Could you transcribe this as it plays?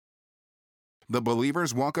The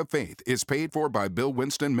Believer's Walk of Faith is paid for by Bill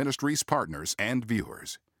Winston Ministries partners and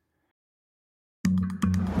viewers.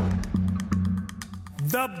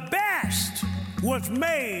 The best was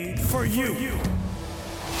made for you.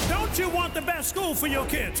 Don't you want the best school for your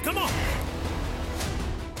kids? Come on.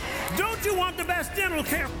 Don't you want the best dental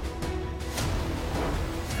care?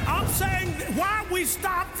 I'm saying, why we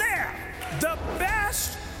stop there? The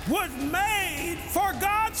best was made for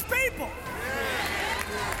God's people.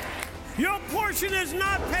 Your portion is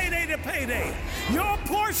not payday to payday. Your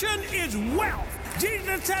portion is wealth.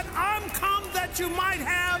 Jesus said, I'm come that you might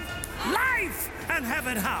have life and have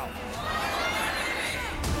it how?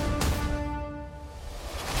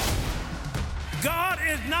 God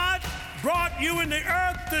is not brought you in the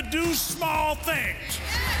earth to do small things.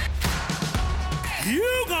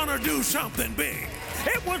 You're gonna do something big.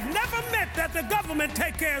 It was never meant that the government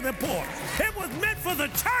take care of the poor. It was meant for the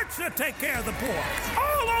church to take care of the poor.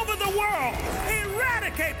 All over the world,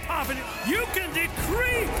 eradicate poverty. You can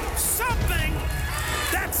decree something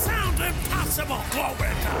that sounds impossible. Glory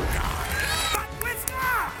to God. But with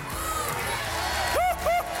God.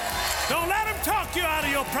 Don't let them talk you out of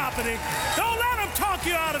your property. Don't let them talk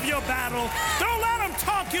you out of your battle. Don't let them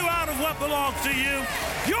talk you out of what belongs to you.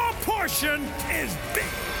 Your portion is big.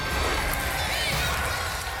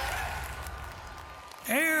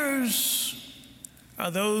 Heirs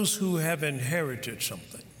are those who have inherited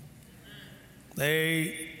something.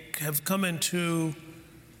 They have come into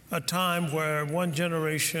a time where one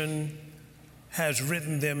generation has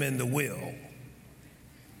written them in the will.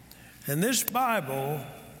 And this Bible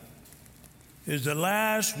is the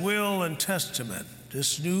last will and testament,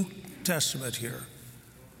 this New Testament here,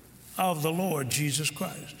 of the Lord Jesus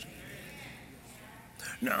Christ.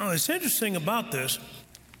 Now, it's interesting about this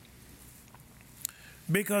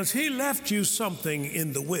because he left you something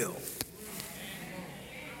in the will.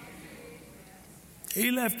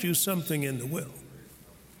 He left you something in the will.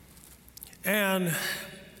 And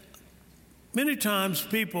many times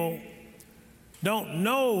people don't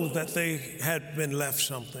know that they had been left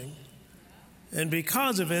something, and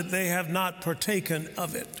because of it, they have not partaken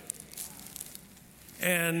of it.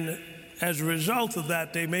 And as a result of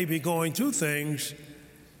that, they may be going through things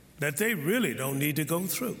that they really don't need to go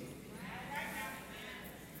through.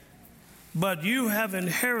 But you have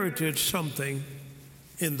inherited something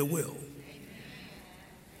in the will.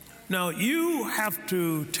 Now, you have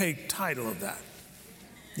to take title of that.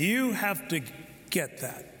 You have to get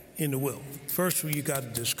that in the will. First, you got to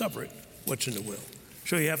discover it, what's in the will.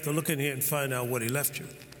 So you have to look in here and find out what he left you.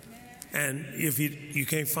 And if you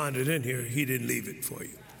can't find it in here, he didn't leave it for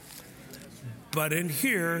you. But in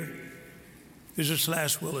here is this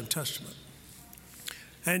last will and testament.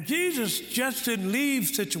 And Jesus just didn't leave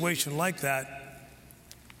a situation like that.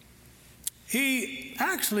 He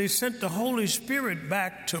actually sent the Holy Spirit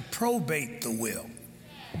back to probate the will.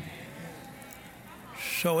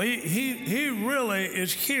 So he really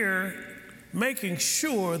is here making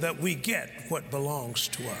sure that we get what belongs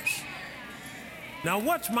to us. Now,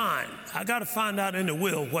 what's mine? I got to find out in the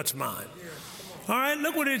will what's mine. All right,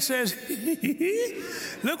 look what it says.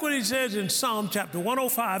 Look what it says in Psalm chapter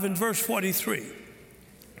 105 and verse 43.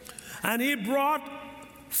 And he brought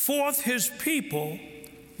forth his people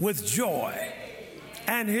with joy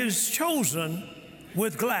and his chosen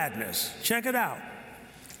with gladness. Check it out.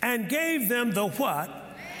 And gave them the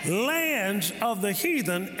what? Lands of the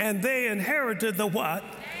heathen, and they inherited the what?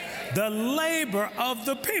 The labor of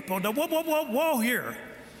the people. Now, whoa here.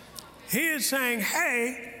 He is saying,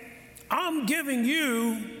 hey, I'm giving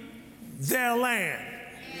you their land.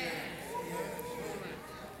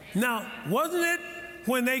 Now, wasn't it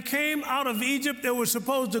when they came out of Egypt, they were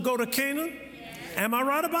supposed to go to Canaan? Am I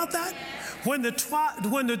right about that? When the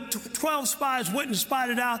 12 spies went and spied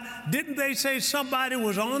it out, didn't they say somebody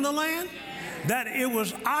was on the land? That it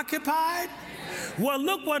was occupied? Well,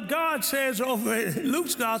 look what God says over in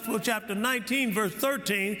Luke's Gospel, chapter 19, verse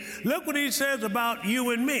 13. Look what he says about you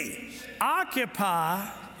and me. Occupy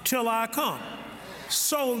till I come.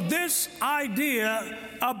 So this idea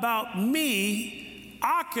about me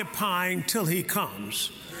occupying till he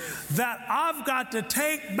comes, that I've got to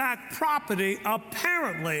take back property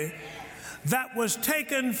apparently that was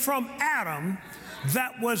taken from Adam,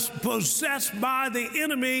 that was possessed by the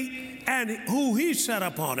enemy and who he set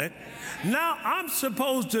up on it. Now I'm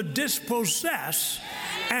supposed to dispossess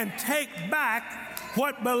and take back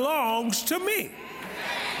what belongs to me.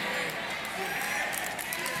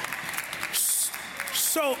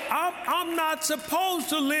 So I'm not supposed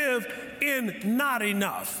to live in not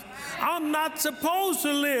enough. I'm not supposed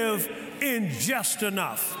to live in just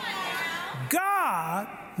enough. God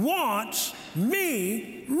wants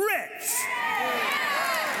me rich.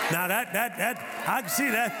 Now I can see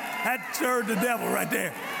that stirred the devil right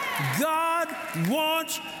there. God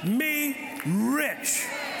wants me rich.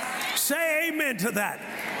 Say amen to that.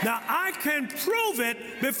 Now, I can prove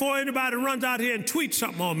it before anybody runs out here and tweets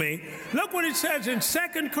something on me. Look what it says in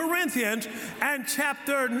 2 Corinthians and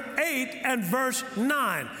chapter 8 and verse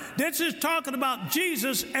 9. This is talking about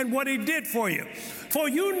Jesus and what he did for you. For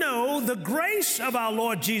you know the grace of our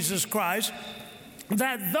Lord Jesus Christ,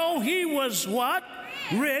 that though he was what?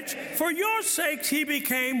 Rich, for your sakes he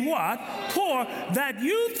became what? Poor, that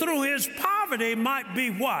you through his poverty might be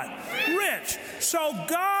what? Rich. So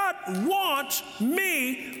God wants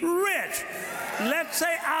me rich. Let's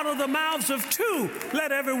say out of the mouths of two,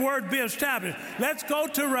 let every word be established. Let's go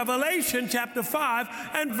to Revelation chapter 5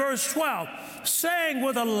 and verse 12, saying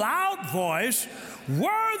with a loud voice,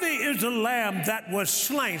 worthy is the Lamb that was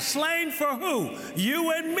slain. Slain for who?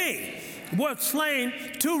 You and me. Was slain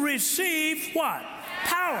to receive what?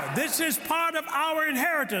 Power. This is part of our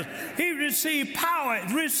inheritance. He received power.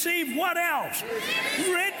 Received what else?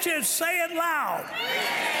 Riches. Say it loud.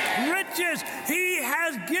 Riches. He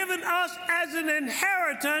has given us as an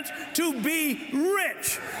inheritance to be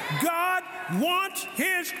rich. God wants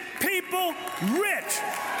his people rich.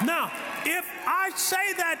 Now, if I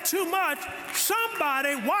say that too much,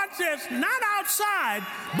 somebody, watch this, not outside,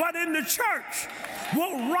 but in the church,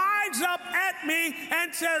 will rise up at me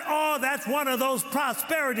and say, oh, that's one of those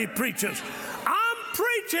prosperity preachers. I'm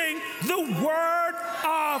preaching the word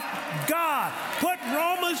of God. Put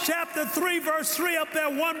Romans chapter 3, verse 3 up there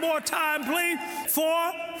one more time, please.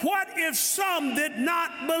 For what if some did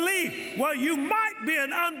not believe? Well, you might be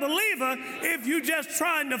an unbeliever if you're just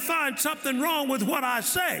trying to find something wrong with what I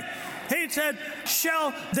say. He said,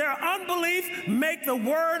 shall their unbelief make the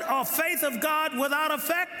word or faith of God without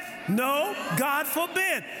effect? No, God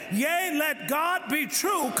forbid. Yea, let God be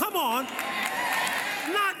true. Come on.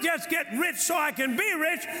 Not just get rich so I can be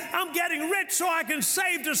rich. I'm getting rich so I can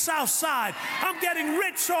save the South Side. I'm getting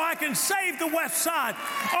rich so I can save the West Side.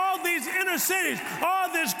 All these inner cities,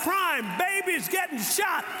 all this crime, babies getting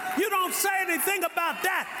shot. You don't say anything about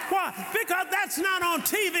that. Why? Because that's not on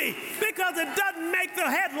TV. Because it doesn't make the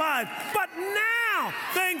headlines. But now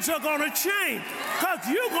things are going to change. Because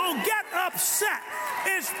you're going to get upset.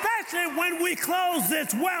 Especially when we close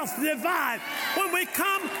this wealth divide. When we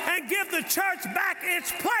come and give the church back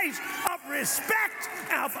its place of respect,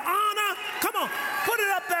 of honor. Come on, put it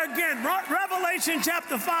up there again. Revelation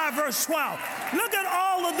chapter 5, verse 12. Look at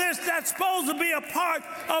all of this that's supposed to be a part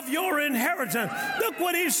of your inheritance. Look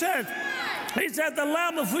what he said. He said, the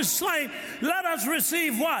Lamb was slain. Let us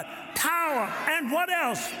receive what? Power. And what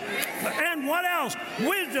else? And what else?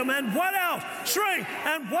 Wisdom. And what else? Strength.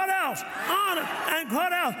 And what else? Honor. And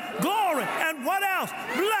what else? Glory. And what else?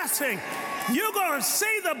 Blessing. You're going to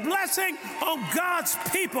see the blessing on God's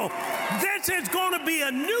people. This is going to be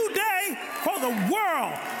a new day for the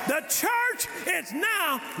world. The church is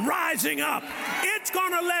now rising up. It's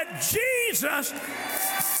going to let Jesus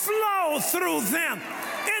flow through them.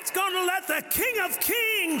 It's going to let the King of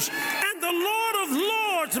Kings and the Lord of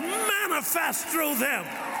Lords manifest through them.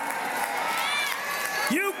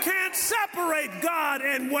 You can't separate God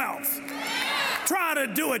and wealth. Try to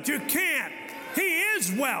do it. You can't. He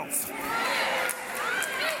is wealth.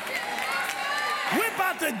 We're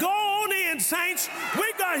about to go on in, saints.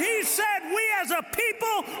 He said we as a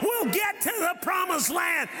people will get to the promised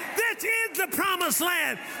land. This is the promised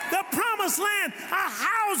land. The promised land are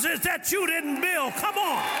houses that you didn't build. Come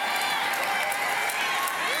on.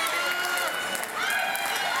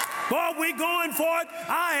 Boy, we going for it.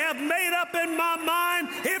 I have made up in my mind,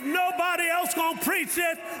 if nobody else going to preach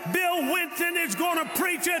it, Bill Winston is going to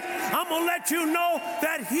preach it. I'm going to let you know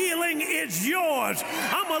that healing is yours.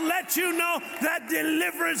 I'm going to let you know that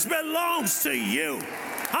deliverance belongs to you.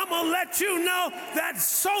 I'm going to let you know that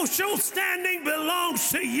social standing belongs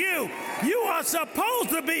to you. You are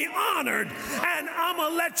supposed to be honored. And I'm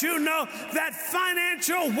going to let you know that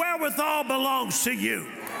financial wherewithal belongs to you.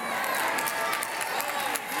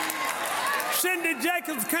 Cindy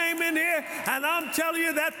Jacobs came in here, and I'm telling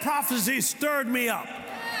you, that prophecy stirred me up.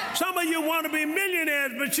 Some of you want to be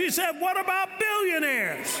millionaires, but she said, what about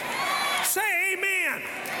billionaires? Say amen.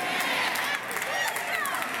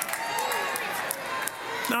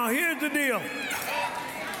 Now, here's the deal.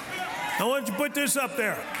 I want you to put this up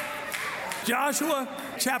there. Joshua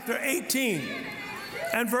chapter 18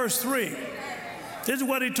 and verse 3. This is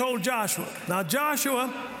what he told Joshua. Now,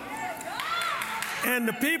 Joshua and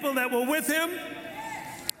the people that were with him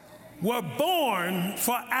were born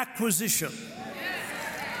for acquisition.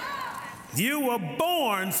 You were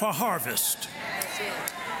born for harvest.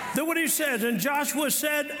 Look what he says. And Joshua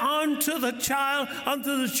said unto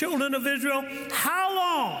the children of Israel, how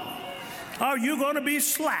long are you going to be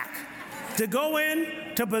slack to go in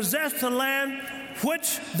to possess the land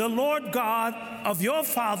which the Lord God of your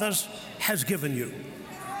fathers has given you?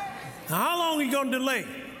 Now, how long are you going to delay?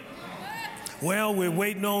 Well, we're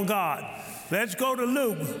waiting on God. Let's go to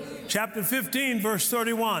Luke chapter 15, verse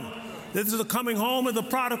 31. This is the coming home of the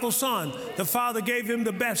prodigal son. The father gave him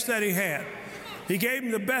the best that he had. He gave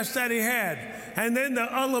him the best that he had. And then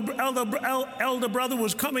the elder brother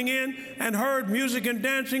was coming in and heard music and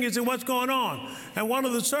dancing. He said, what's going on? And one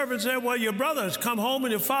of the servants said, well, your brother has come home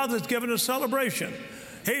and your father's given a celebration.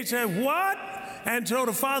 He said, what? And so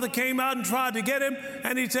the father came out and tried to get him,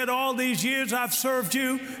 and he said, all these years I've served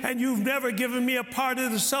you, and you've never given me a party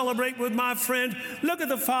to celebrate with my friends. Look at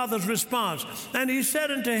the father's response. And he said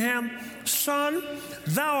unto him, son,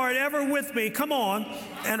 thou art ever with me, come on,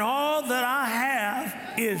 and all that I have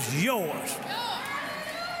is yours.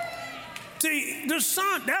 See, the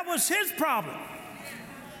son, that was his problem.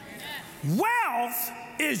 Wealth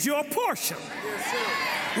is your portion.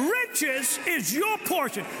 Riches is your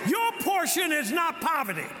portion. Your portion is not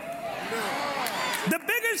poverty. The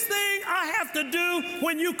biggest thing I have to do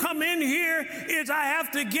when you come in here is I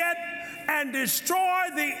have to get and destroy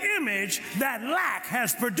the image that lack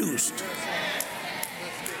has produced.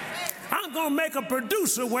 I'm going to make a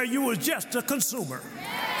producer where you was just a consumer.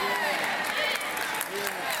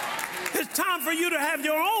 It's time for you to have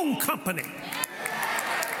your own company.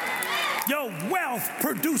 Your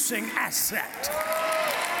wealth-producing asset.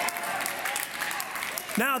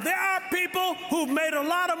 Now, there are people who've made a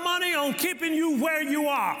lot of money on keeping you where you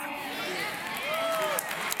are.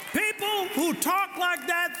 People who talk like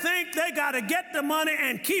that think they got to get the money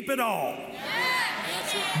and keep it all.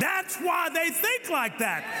 That's why they think like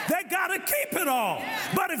that. They got to keep it all.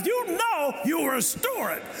 But if you know you're a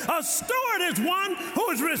steward is one who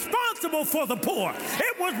is responsible for the poor.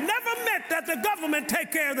 It was never meant that the government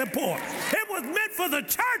take care of the poor. It was meant for the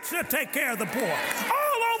church to take care of the poor.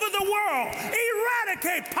 All over the world,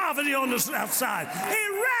 eradicate poverty on the south side.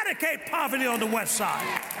 Eradicate poverty on the west side.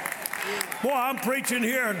 Boy, I'm preaching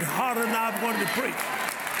here harder than I've wanted to preach.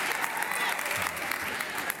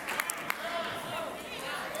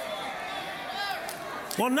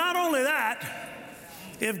 Well, not only that,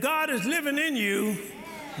 if God is living in you,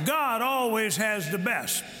 God always has the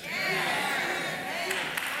best.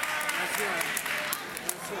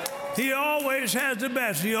 He always has the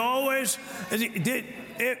best. He always,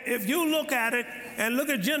 if you look at it and look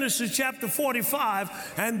at Genesis chapter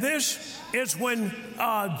 45, and this is when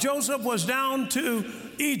Joseph was down to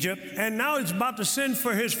Egypt, and now he's about to send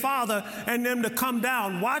for his father and them to come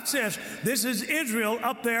down. Watch this. This is Israel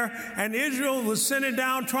up there, and Israel was sending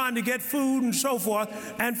down trying to get food and so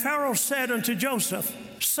forth. And Pharaoh said unto Joseph,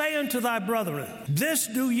 say unto thy brethren, this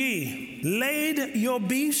do ye, lade your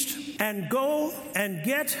beast, and go and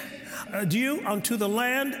get you unto the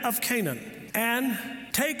land of Canaan, and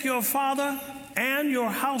take your father and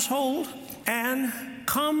your household, and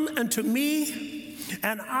come unto me,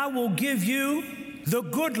 and I will give you the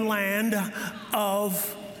good land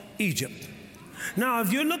of Egypt. Now,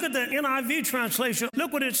 if you look at the NIV translation,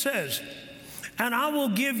 look what it says. And I will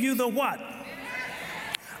give you the what?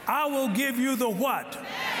 I will give you the what?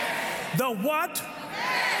 The what?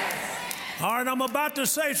 All right, I'm about to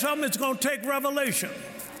say something that's going to take revelation.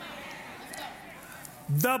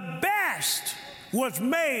 The best was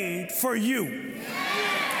made for you.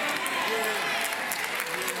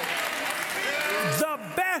 The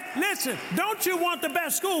best, listen, don't you want the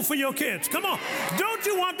best school for your kids? Come on. Don't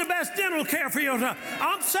you want the best dental care for your son?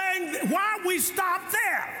 I'm saying, why we stop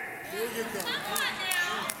there?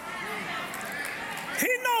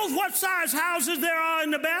 He knows what size houses there are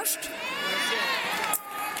in the best.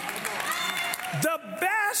 The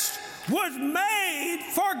best was made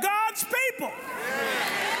for God's people.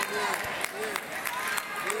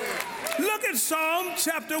 Look at Psalm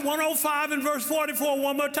chapter 105 and verse 44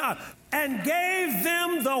 one more time. And gave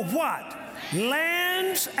them the what?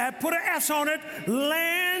 Lands, put an S on it,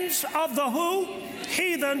 lands of the who?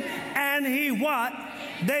 Heathen. And he what?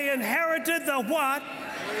 They inherited the what?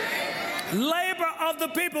 Labor of the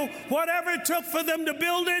people. Whatever it took for them to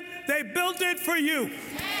build it, they built it for you.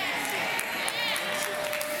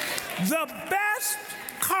 The best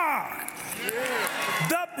car.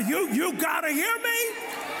 You got to hear me?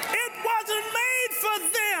 It wasn't made for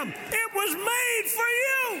them. It was made for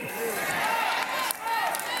you.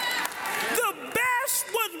 The best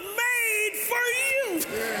was made for you.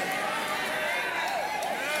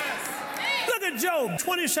 Look at Job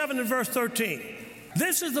 27 and verse 13.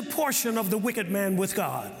 This is the portion of the wicked man with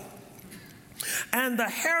God. and the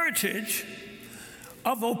heritage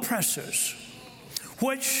of oppressors,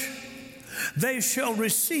 which they shall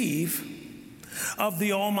receive of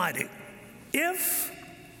the Almighty. If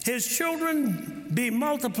his children be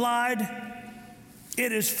multiplied,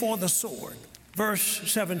 it is for the sword. Verse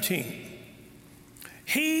 17.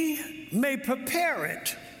 He may prepare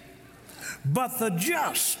it, but the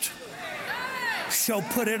just shall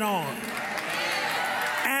put it on.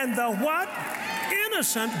 And the what?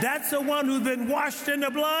 Innocent, that's the one who's been washed in the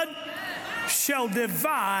blood, shall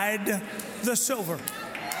divide the silver.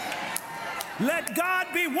 Let God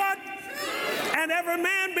be what? And every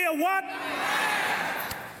man be a what?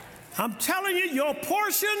 I'm telling you, your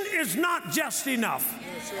portion is not just enough.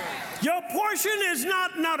 Your portion is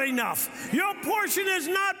not enough. Your portion is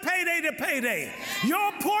not payday to payday.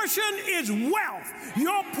 Your portion is wealth.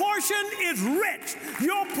 Your portion is rich.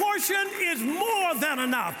 Your portion is more than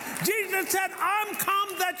enough. Jesus said, I'm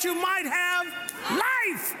come that you might have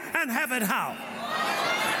life and have it how?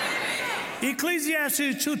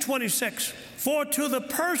 Ecclesiastes 2:26. For to the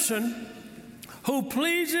person who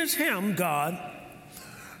pleases him, God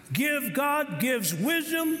gives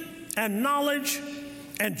wisdom and knowledge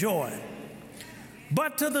and joy.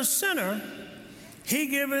 But to the sinner, he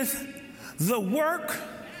giveth the work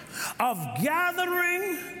of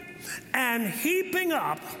gathering and heaping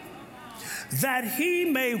up, that he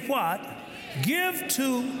may what? Give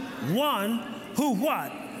to one who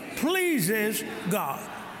what? Pleases God.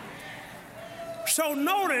 So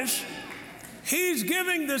notice, he's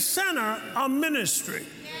giving the sinner a ministry.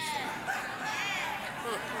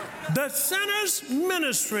 The sinner's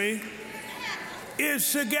ministry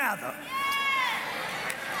is to gather.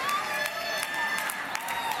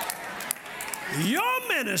 Your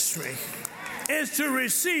ministry is to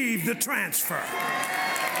receive the transfer.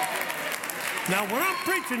 Now, when I'm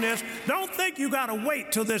preaching this, don't think you got to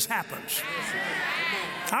wait till this happens.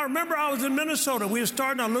 I remember I was in Minnesota. We were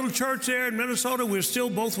starting a little church there in Minnesota. We were still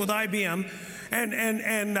both with IBM.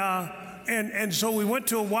 And so we went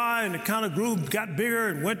to a Y, and it kind of grew, got bigger,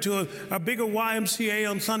 and went to a bigger YMCA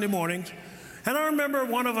on Sunday mornings. And I remember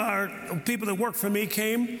one of our people that worked for me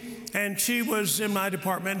came, and she was in my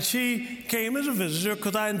department. She came as a visitor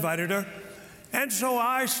because I invited her. And so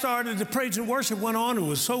I started, the praise and worship went on. It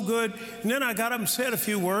was so good. And then I got up and said a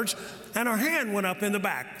few words, and her hand went up in the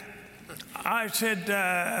back. I said,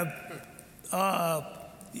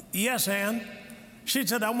 yes, Ann. She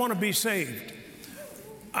said, I want to be saved.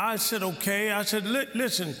 I said, okay. I said,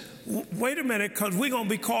 listen, wait a minute, because we're going to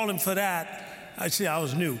be calling for that. I said, I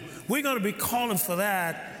was new. We're going to be calling for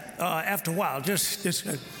that after a while.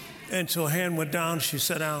 And so her hand went down. She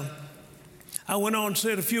sat down. I went on and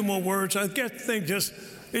said a few more words. I guess the thing just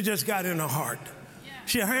got in her heart.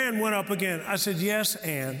 Her hand went up again. I said, yes,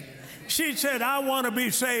 Ann. She said, I want to be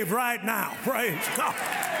saved right now. Praise God.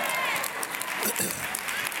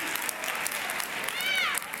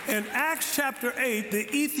 In Acts chapter 8, the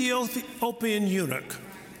Ethiopian eunuch,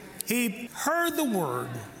 he heard the word,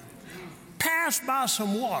 passed by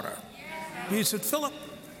some water. He said, Philip,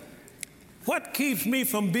 what keeps me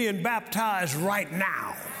from being baptized right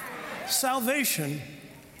now? Salvation,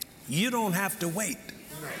 you don't have to wait.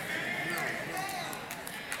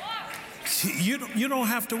 You don't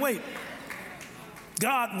have to wait.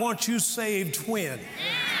 God wants you saved when?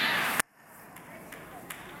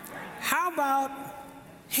 How about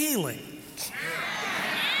healing?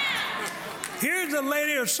 Here's a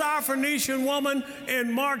lady, a Syrophoenician woman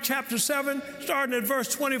in Mark chapter 7, starting at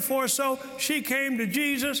verse 24 or so. She came to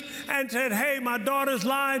Jesus and said, hey, my daughter's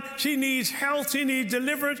lying. She needs health. She needs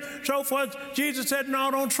deliverance, so forth. Jesus said,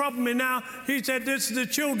 no, don't trouble me now. He said, this is the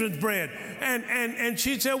children's bread. And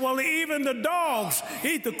she said, well, even the dogs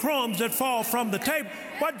eat the crumbs that fall from the table.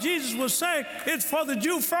 What Jesus was saying, it's for the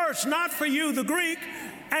Jew first, not for you, the Greek.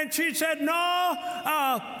 And she said, no,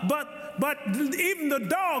 but even the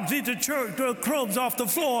dogs eat the crumbs off the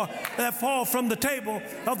floor that fall from the table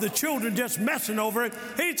of the children just messing over it.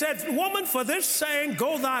 He said, woman, for this saying,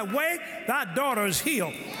 go thy way, thy daughter is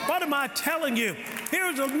healed. What am I telling you?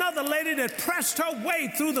 Here's another lady that pressed her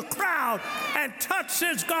way through the crowd and touched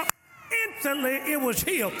his garment. Instantly, it was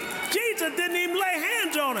healed. Jesus didn't even lay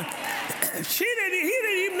hands on her. He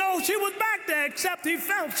didn't even know she was back there, except he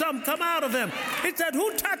felt something come out of him. He said,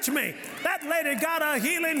 who touched me? That lady got her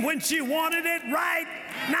healing when she wanted it right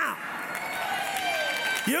now.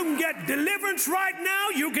 You can get deliverance right now.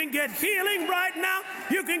 You can get healing right now.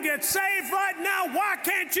 You can get saved right now. Why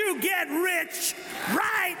can't you get rich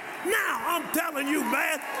right now? I'm telling you,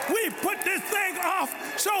 man, we put this thing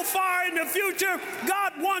off so far in the future.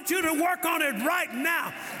 God wants you to work on it right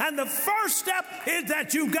now. And the first step is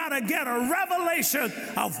that you got to get a revelation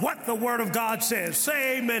of what the Word of God says.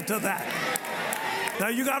 Say amen to that. Now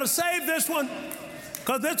you got to save this one,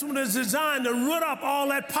 because this one is designed to root up all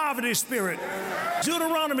that poverty spirit.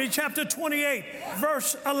 Deuteronomy chapter 28,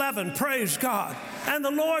 verse 11. Praise God. And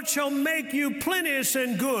the Lord shall make you plenteous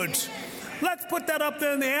in goods. Let's put that up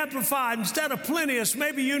there in the Amplified instead of plenteous.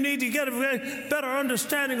 Maybe you need to get a very better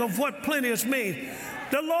understanding of what plenteous means.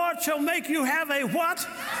 The Lord shall make you have a what?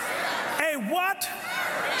 A what?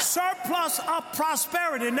 Surplus of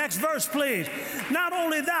prosperity. Next verse, please. Not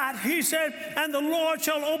only that, he said, and the Lord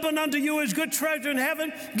shall open unto you his good treasure in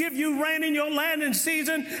heaven, give you rain in your land in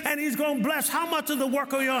season, and he's going to bless how much of the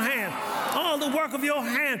work of your hand? All the work of your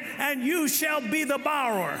hand, and you shall be the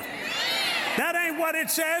borrower. That ain't what it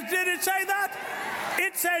says. Did it say that?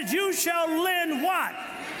 It says you shall lend what?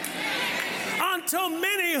 Unto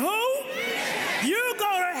many who? You're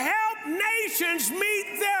going to help nations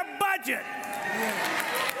meet their budget.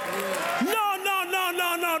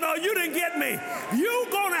 No, you didn't get me. You're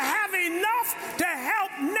going to have enough to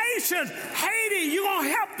help nations. Haiti, you're going to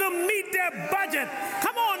help them meet their budget.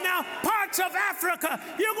 Come on now, parts of Africa,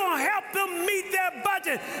 you're going to help them meet their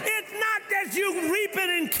budget. It's not that you reap it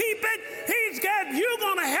and keep it. You're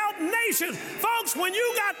going to help nations. Folks, when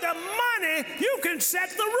you got the money, you can set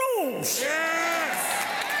the rules.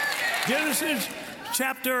 Yes. Genesis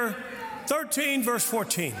chapter 13, verse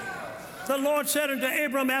 14. The Lord said unto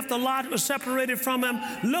Abram after Lot was separated from him,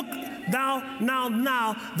 look thou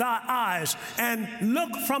now thy eyes, and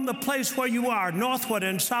look from the place where you are, northward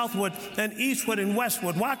and southward and eastward and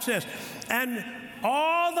westward. Watch this. And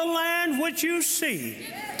all the land which you see,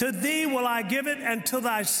 to thee will I give it, and to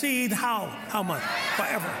thy seed, how much?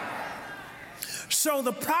 Forever. So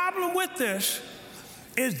the problem with this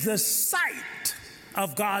is the sight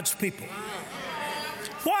of God's people.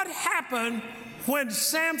 What happened when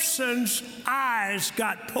Samson's eyes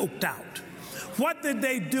got poked out? What did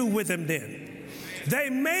they do with him then? They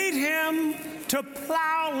made him to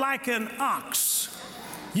plow like an ox.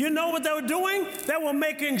 You know what they were doing? They were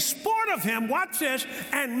making sport of him, watch this,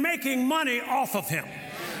 and making money off of him.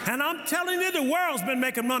 And I'm telling you, the world's been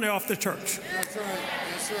making money off the church. That's right,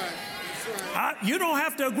 that's right, that's right. You don't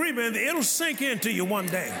have to agree with it. It'll sink into you one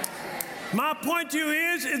day. My point to you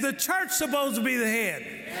is the church supposed to be the head,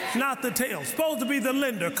 not the tail. Supposed to be the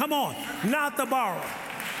lender. Come on, not the borrower.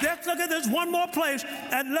 Let's look at this one more place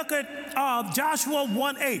and look at Joshua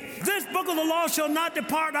 1:8. This book of the law shall not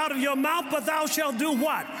depart out of your mouth, but thou shalt do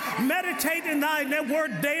what? Meditate in thy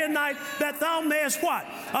word day and night, that thou mayest what?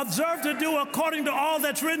 Observe to do according to all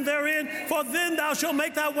that's written therein, for then thou shalt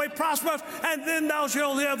make thy way prosperous, and then thou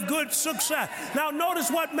shalt have good success. Now notice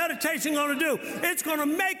what meditation is going to do. It's going to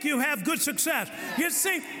make you have good success. You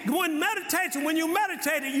see, when you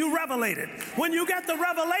meditate it, you revelate it. When you get the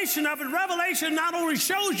revelation of it, revelation not only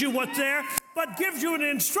shows you what's there, but gives you the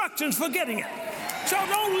instructions for getting it. So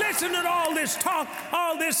don't listen to all this talk,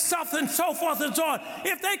 all this stuff and so forth and so on.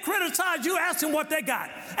 If they criticize you, ask them what they got.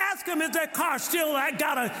 Ask them if their car still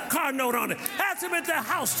got a car note on it. Ask them if their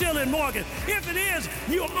house still in mortgage. If it is,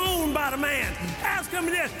 you're owned by the man. Ask them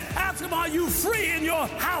this. Ask them, are you free in your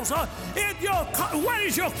house? What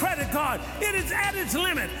is your credit card? It is at its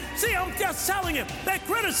limit. See, I'm just telling you. They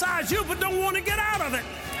criticize you but don't want to get out of it.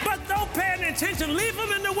 But don't pay any attention. Leave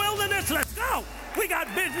them in the wilderness. Let's go. We got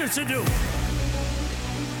business to do.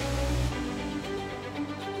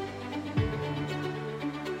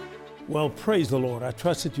 Well, praise the Lord. I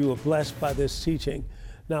trust that you were blessed by this teaching.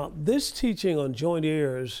 Now, this teaching on joint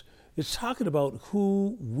heirs is talking about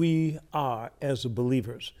who we are as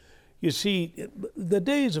believers. You see, the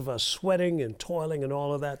days of us sweating and toiling and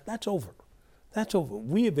all of that, that's over. That's over.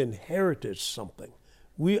 We have inherited something.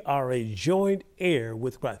 We are a joint heir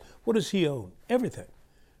with Christ. What does he own? Everything.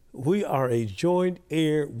 We are a joint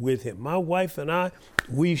heir with him. My wife and I,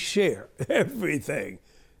 we share everything.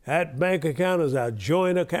 That bank account is our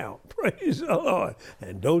joint account. Praise the Lord.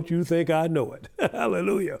 And don't you think I know it.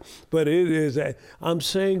 Hallelujah. But it is, I'm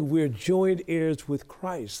saying we're joint heirs with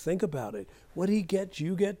Christ. Think about it. What he gets,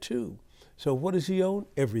 you get too. So what does he own?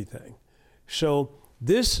 Everything. So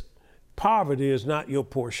this poverty is not your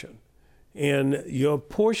portion. And your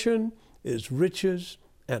portion is riches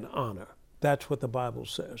and honor. That's what the Bible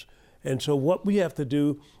says. And so what we have to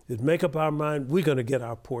do is make up our mind, we're going to get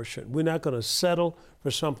our portion. We're not going to settle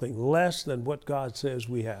for something less than what God says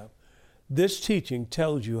we have. This teaching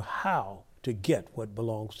tells you how to get what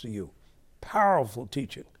belongs to you. Powerful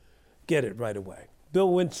teaching. Get it right away.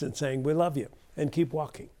 Bill Winston saying we love you and keep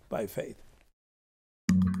walking by faith.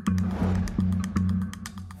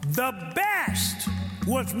 The best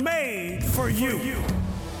was made for you.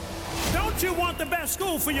 Don't you want the best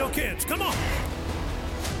school for your kids? Come on.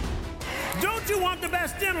 Don't you want the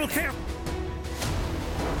best dental care?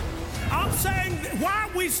 I'm saying, why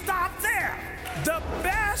we stop there? The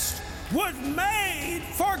best was made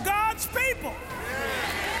for God's people.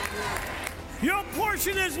 Your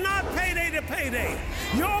portion is not payday to payday.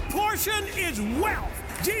 Your portion is wealth.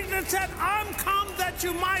 Jesus said, I'm come that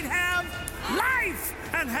you might have life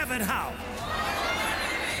and have it how?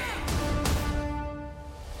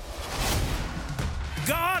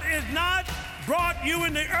 God is not brought you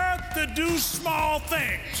in the earth to do small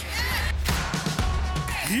things.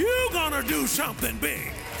 You're gonna do something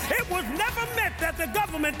big. It was never meant that the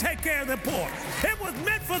government take care of the poor. It was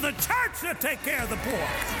meant for the church to take care of the poor.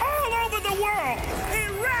 All over the world,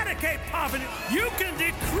 eradicate poverty. You can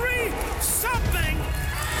decree something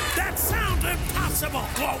that sounds impossible.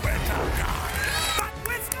 Glory to God. But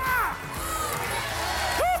with God.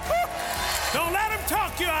 Don't let them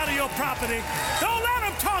talk you out of your property. Don't let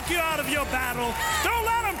them talk you out of your battle. Don't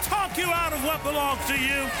let them talk you out of what belongs to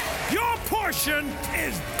you. Your portion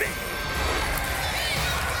is big.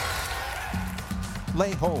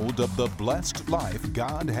 Lay hold of the blessed life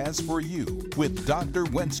God has for you with Dr.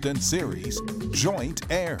 Winston's series, Joint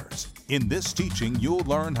Heirs. In this teaching, you'll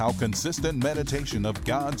learn how consistent meditation of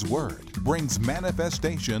God's Word brings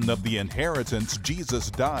manifestation of the inheritance Jesus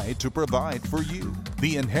died to provide for you.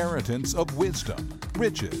 The inheritance of wisdom,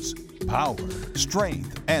 riches, power,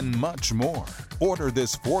 strength, and much more. Order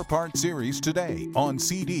this 4-part series today on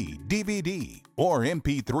CD, DVD, or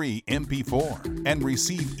MP3, MP4, and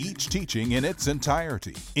receive each teaching in its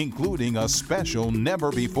entirety, including a special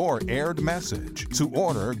never-before-aired message. To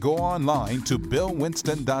order, go online to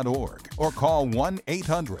billwinston.org or call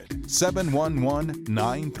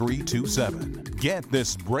 1-800-711-9327. Get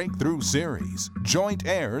this breakthrough series, Joint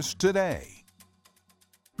Heirs, today.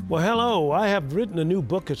 Well, hello. I have written a new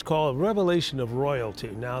book. It's called Revelation of Royalty.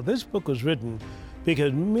 Now, this book was written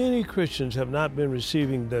because many Christians have not been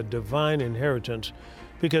receiving the divine inheritance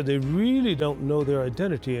because they really don't know their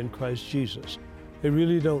identity in Christ Jesus. They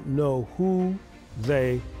really don't know who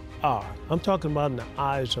they are. I'm talking about in the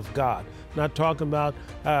eyes of God, not talking about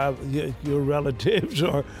your relatives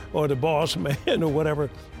or the boss man or whatever,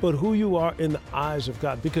 but who you are in the eyes of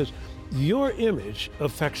God, because your image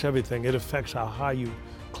affects everything. It affects how high you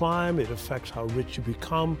climb, it affects how rich you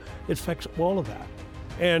become, it affects all of that.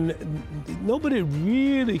 And nobody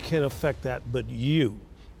really can affect that but you.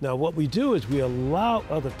 Now, what we do is we allow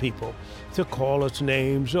other people to call us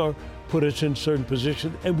names or put us in certain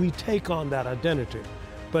positions, and we take on that identity.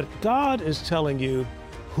 But God is telling you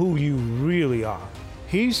who you really are.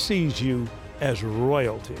 He sees you as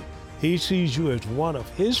royalty. He sees you as one of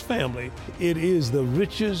His family. It is the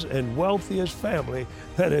richest and wealthiest family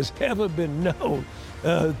that has ever been known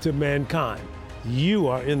to mankind. You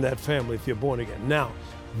are in that family if you're born again. Now,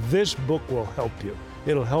 this book will help you.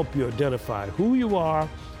 It'll help you identify who you are,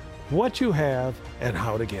 what you have, and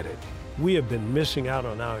how to get it. We have been missing out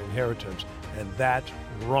on our inheritance, and that's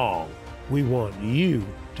wrong. We want you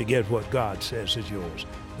to get what God says is yours.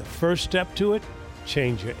 The first step to it,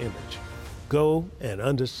 change your image. Go and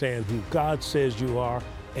understand who God says you are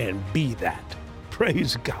and be that.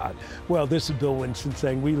 Praise God. Well, this is Bill Winston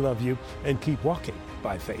saying we love you and keep walking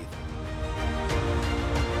by faith.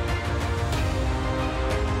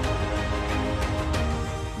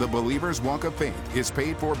 The Believer's Walk of Faith is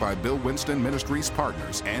paid for by Bill Winston Ministries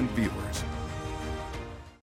partners and viewers.